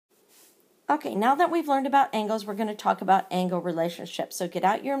Okay, now that we've learned about angles, we're going to talk about angle relationships. So get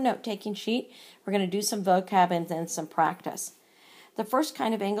out your note-taking sheet. We're going to do some vocab and then some practice. The first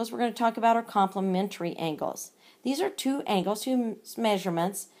kind of angles we're going to talk about are complementary angles. These are two angles whose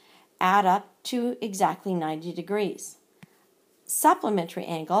measurements add up to exactly 90 degrees. Supplementary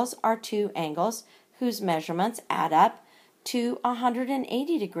angles are two angles whose measurements add up to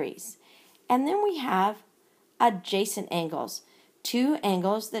 180 degrees. And then we have adjacent angles, two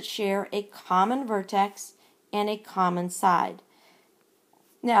angles that share a common vertex and a common side.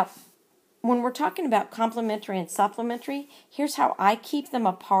 Now, when we're talking about complementary and supplementary, here's how I keep them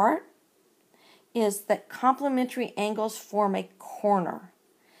apart, is that complementary angles form a corner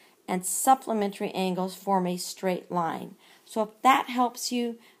and supplementary angles form a straight line. So if that helps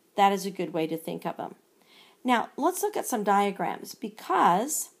you, that is a good way to think of them. Now, let's look at some diagrams,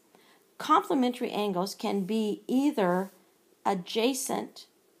 because complementary angles can be either adjacent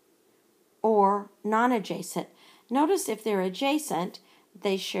or non-adjacent. Notice if they're adjacent,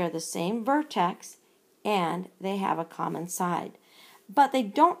 they share the same vertex and they have a common side. But they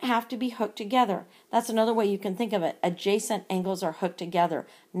don't have to be hooked together. That's another way you can think of it. Adjacent angles are hooked together.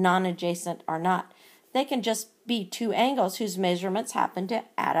 Non-adjacent are not. They can just be two angles whose measurements happen to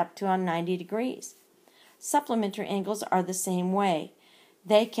add up to 90 degrees. Supplementary angles are the same way.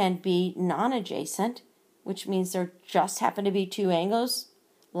 They can be non-adjacent, which means there just happen to be two angles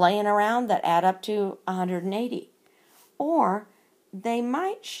laying around that add up to 180. Or they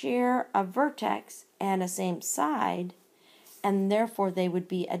might share a vertex and a same side, and therefore they would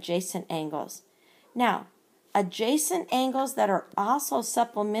be adjacent angles. Now, adjacent angles that are also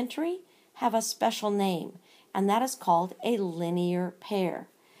supplementary have a special name, and that is called a linear pair.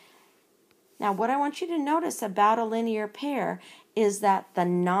 Now, what I want you to notice about a linear pair is that the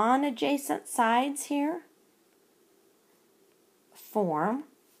non-adjacent sides here form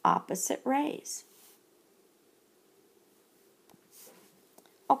opposite rays.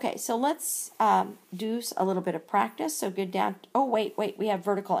 Okay, so let's do a little bit of practice. So go down. Oh, wait, we have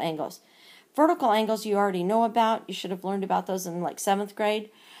vertical angles. Vertical angles you already know about. You should have learned about those in like 7th grade.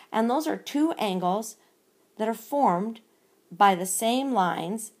 And those are two angles that are formed by the same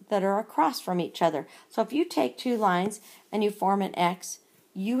lines that are across from each other. So if you take two lines and you form an X,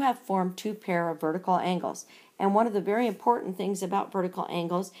 you have formed two pair of vertical angles. And one of the very important things about vertical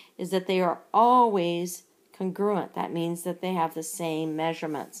angles is that they are always congruent. That means that they have the same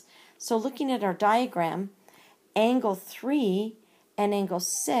measurements. So looking at our diagram, angle 3 and angle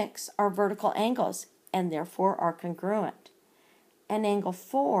 6 are vertical angles and therefore are congruent. And angle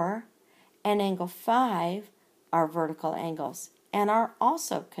 4 and angle 5 are vertical angles and are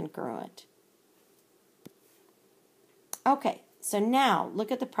also congruent. Okay, so now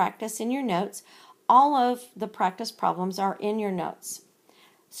look at the practice in your notes. All of the practice problems are in your notes.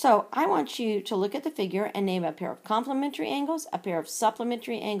 So I want you to look at the figure and name a pair of complementary angles, a pair of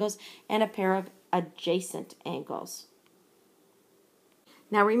supplementary angles, and a pair of adjacent angles.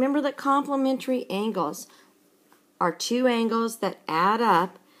 Now remember that complementary angles are two angles that add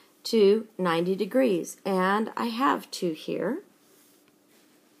up to 90 degrees. And I have two here.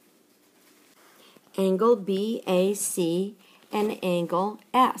 Angle BAC and angle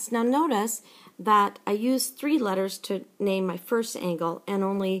S. Now notice that I used 3 letters to name my first angle and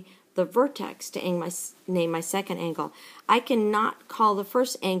only the vertex to name my second angle. I cannot call the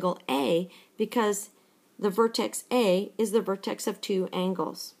first angle A because the vertex A is the vertex of two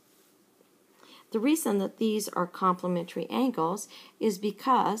angles. The reason that these are complementary angles is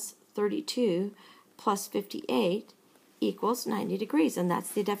because 32 plus 58 equals 90 degrees, and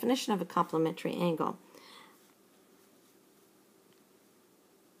that's the definition of a complementary angle.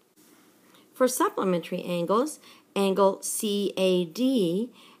 For supplementary angles, angle CAD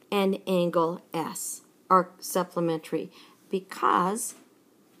and angle S are supplementary because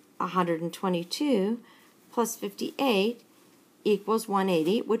 122 plus 58 equals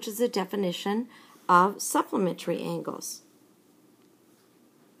 180, which is the definition of supplementary angles.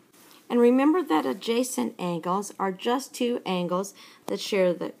 And remember that adjacent angles are just two angles that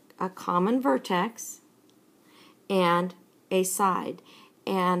share a common vertex and a side.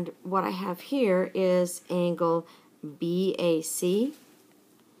 And what I have here is angle BAC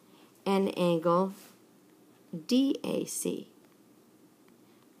and angle DAC.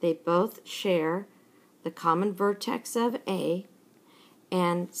 They both share the common vertex of A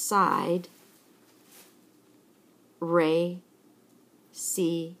and side ray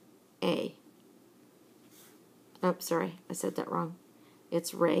CA. Oh, sorry, I said that wrong.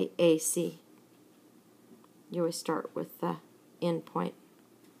 It's ray AC. You always start with the end point.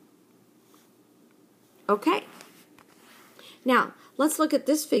 Okay, Now, let's look at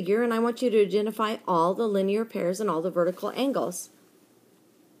this figure, and I want you to identify all the linear pairs and all the vertical angles.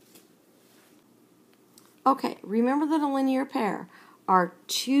 Okay, remember that a linear pair are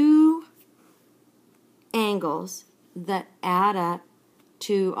two angles that add up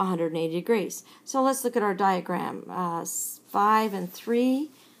to 180 degrees. So let's look at our diagram. 5 and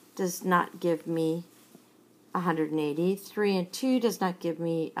 3 does not give me 180. 3 and 2 does not give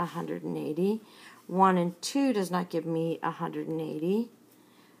me 180. 1 and 2 does not give me 180.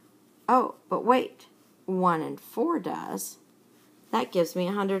 Oh, but wait. 1 and 4 does. That gives me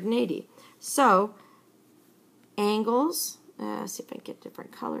 180. So, angles, see if I can get a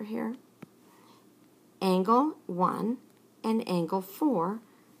different color here. Angle 1 and angle 4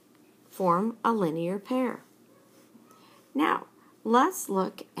 form a linear pair. Now, let's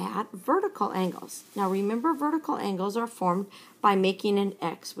look at vertical angles. Now, remember, vertical angles are formed by making an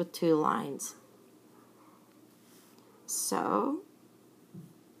X with two lines. So,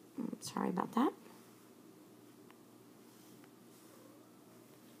 sorry about that.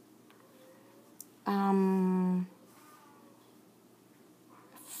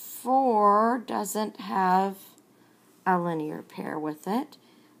 Four doesn't have a linear pair with it,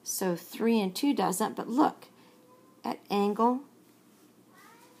 so 3 and 2 doesn't, but look at angle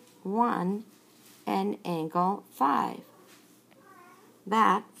 1 and angle 5.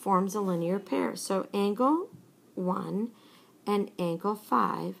 That forms a linear pair, so angle 1 and angle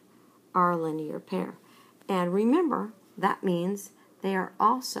 5 are a linear pair. And remember, that means they are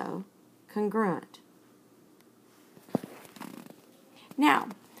also congruent. Now,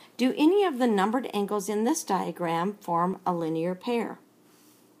 do any of the numbered angles in this diagram form a linear pair?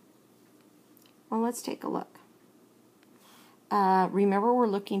 Well, let's take a look. Remember, we're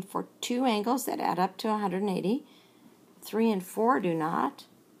looking for two angles that add up to 180. 3 and 4 do not.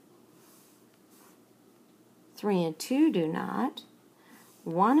 3 and 2 do not.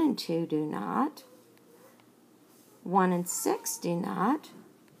 1 and 2 do not. 1 and 6 do not.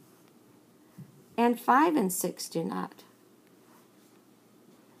 And 5 and 6 do not.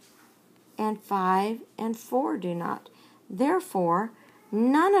 And 5 and 4 do not. Therefore,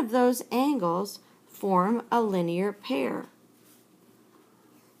 none of those angles form a linear pair.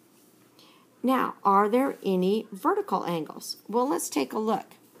 Now, are there any vertical angles? Well, let's take a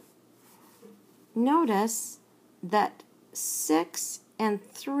look. Notice that 6 and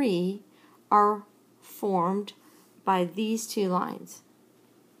 3 are formed by these two lines,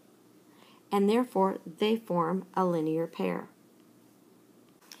 and therefore they form a linear pair.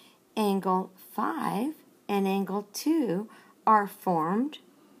 Angle 5 and angle 2 are formed.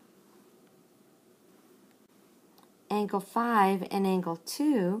 Angle 5 and angle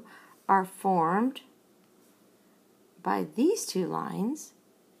 2 are formed by these two lines,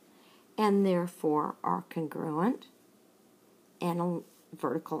 and therefore are congruent and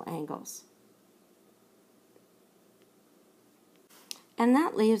vertical angles. And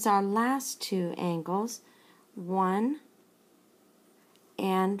that leaves our last two angles, 1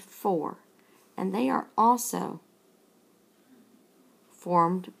 and 4. And they are also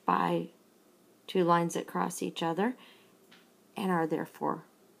formed by two lines that cross each other and are therefore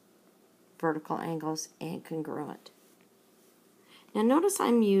vertical angles and congruent. Now notice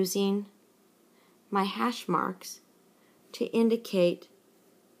I'm using my hash marks to indicate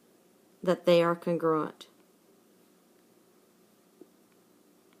that they are congruent.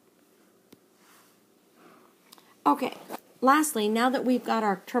 Okay, lastly, now that we've got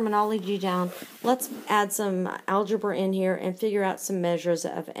our terminology down, let's add some algebra in here and figure out some measures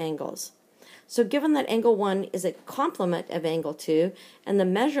of angles. So given that angle 1 is a complement of angle 2, and the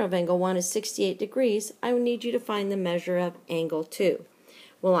measure of angle 1 is 68 degrees, I would need you to find the measure of angle 2.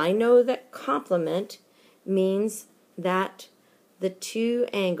 Well, I know that complement means that the two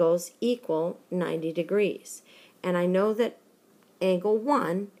angles equal 90 degrees. And I know that angle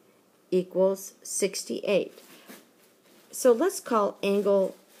 1 equals 68. So let's call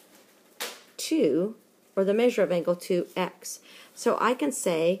angle 2, or the measure of angle 2, x. So I can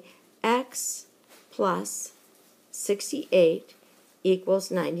say x plus 68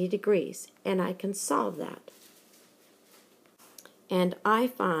 equals 90 degrees, and I can solve that. And I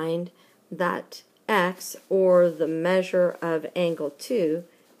find that x, or the measure of angle 2,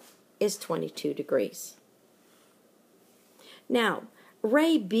 is 22 degrees. Now,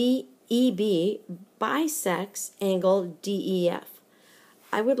 ray BEB bisects angle DEF.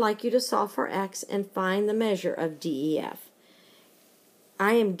 I would like you to solve for x and find the measure of DEF.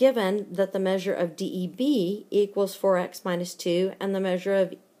 I am given that the measure of DEB equals 4x minus 2, and the measure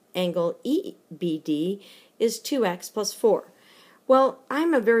of angle EBD is 2x plus 4. Well,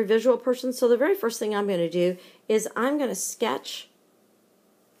 I'm a very visual person, so the very first thing I'm going to do is I'm going to sketch,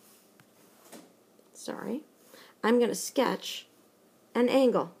 an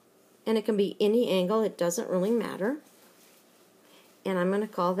angle. And it can be any angle, it doesn't really matter. And I'm going to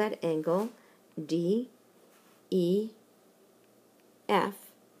call that angle DEF. And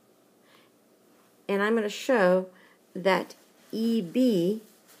I'm going to show that EB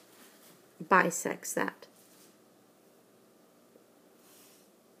bisects that.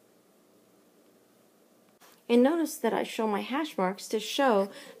 And notice that I show my hash marks to show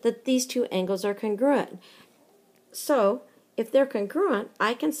that these two angles are congruent. So, if they're congruent,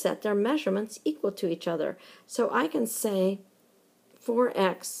 I can set their measurements equal to each other. So I can say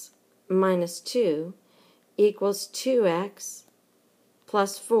 4x minus 2 equals 2x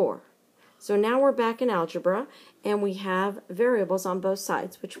plus 4. So now we're back in algebra, and we have variables on both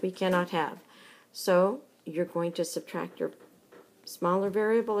sides, which we cannot have. So you're going to subtract your smaller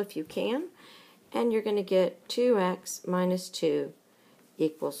variable if you can, and you're going to get 2x minus 2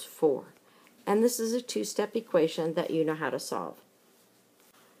 equals 4. And this is a two-step equation that you know how to solve.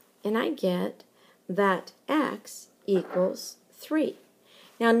 And I get that x equals 3.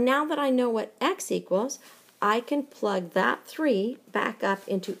 Now that I know what x equals, I can plug that 3 back up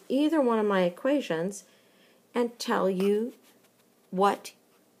into either one of my equations and tell you what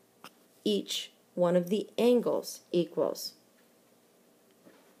each one of the angles equals.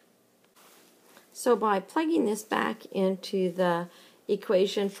 So by plugging this back into the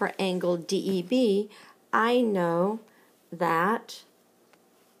equation for angle DEB, I know that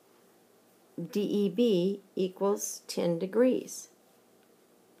DEB equals 10 degrees.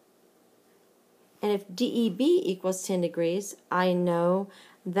 And if DEB equals 10 degrees, I know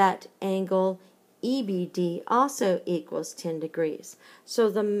that angle EBD also equals 10 degrees. So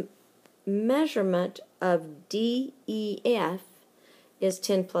the measurement of DEF is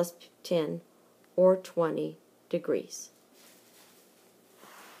 10 plus 10, or 20 degrees.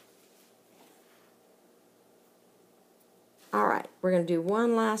 All right, we're going to do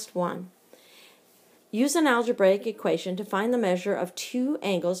one last one. Use an algebraic equation to find the measure of two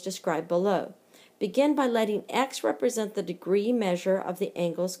angles described below. Begin by letting x represent the degree measure of the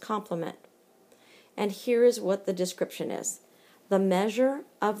angle's complement. And here is what the description is. The measure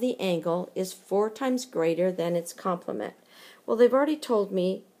of the angle is 4 times greater than its complement. Well, they've already told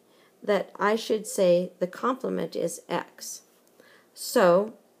me that I should say the complement is x.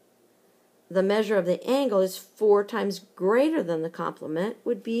 So the measure of the angle is 4 times greater than the complement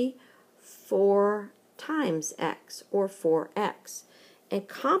would be 4 times x, or 4x. And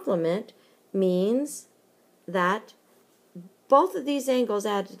complement means that both of these angles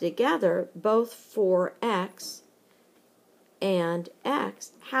added together, both 4x and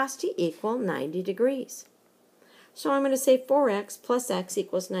x, has to equal 90 degrees. So I'm going to say 4x plus x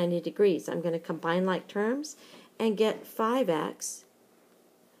equals 90 degrees. I'm going to combine like terms and get 5x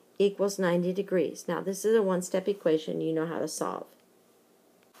equals 90 degrees. Now this is a one-step equation you know how to solve.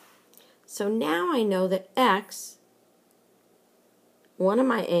 So now I know that x, one of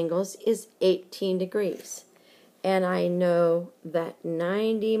my angles, is 18 degrees. And I know that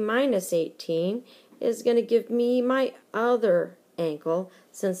 90 minus 18 is going to give me my other angle,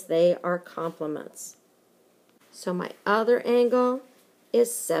 since they are complements. So my other angle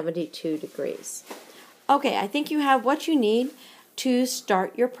is 72 degrees. Okay, I think you have what you need to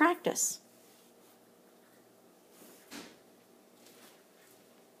start your practice.